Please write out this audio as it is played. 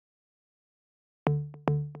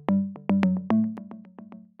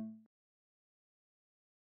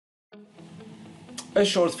A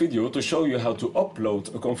short video to show you how to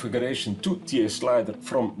upload a configuration to TA Slider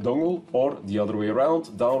from Dongle, or the other way around,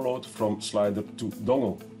 download from Slider to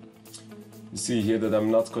Dongle. You see here that I'm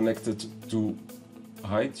not connected to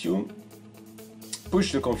iTunes.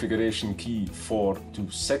 Push the configuration key for 2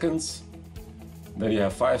 seconds. Then you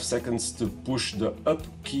have 5 seconds to push the up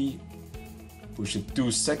key. Push it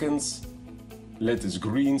 2 seconds. LED is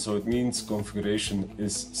green, so it means configuration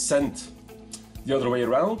is sent. The other way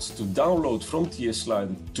around, to download from TA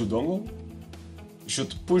Slider to Dongle, you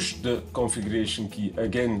should push the configuration key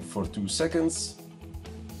again for 2 seconds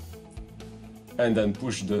and then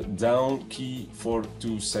push the down key for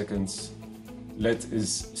 2 seconds. LED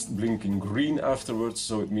is blinking green afterwards,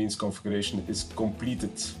 so it means configuration is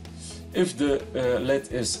completed. If the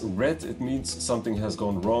LED is red, it means something has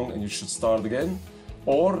gone wrong and you should start again,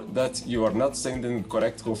 or that you are not sending the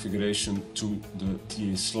correct configuration to the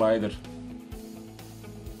TA Slider.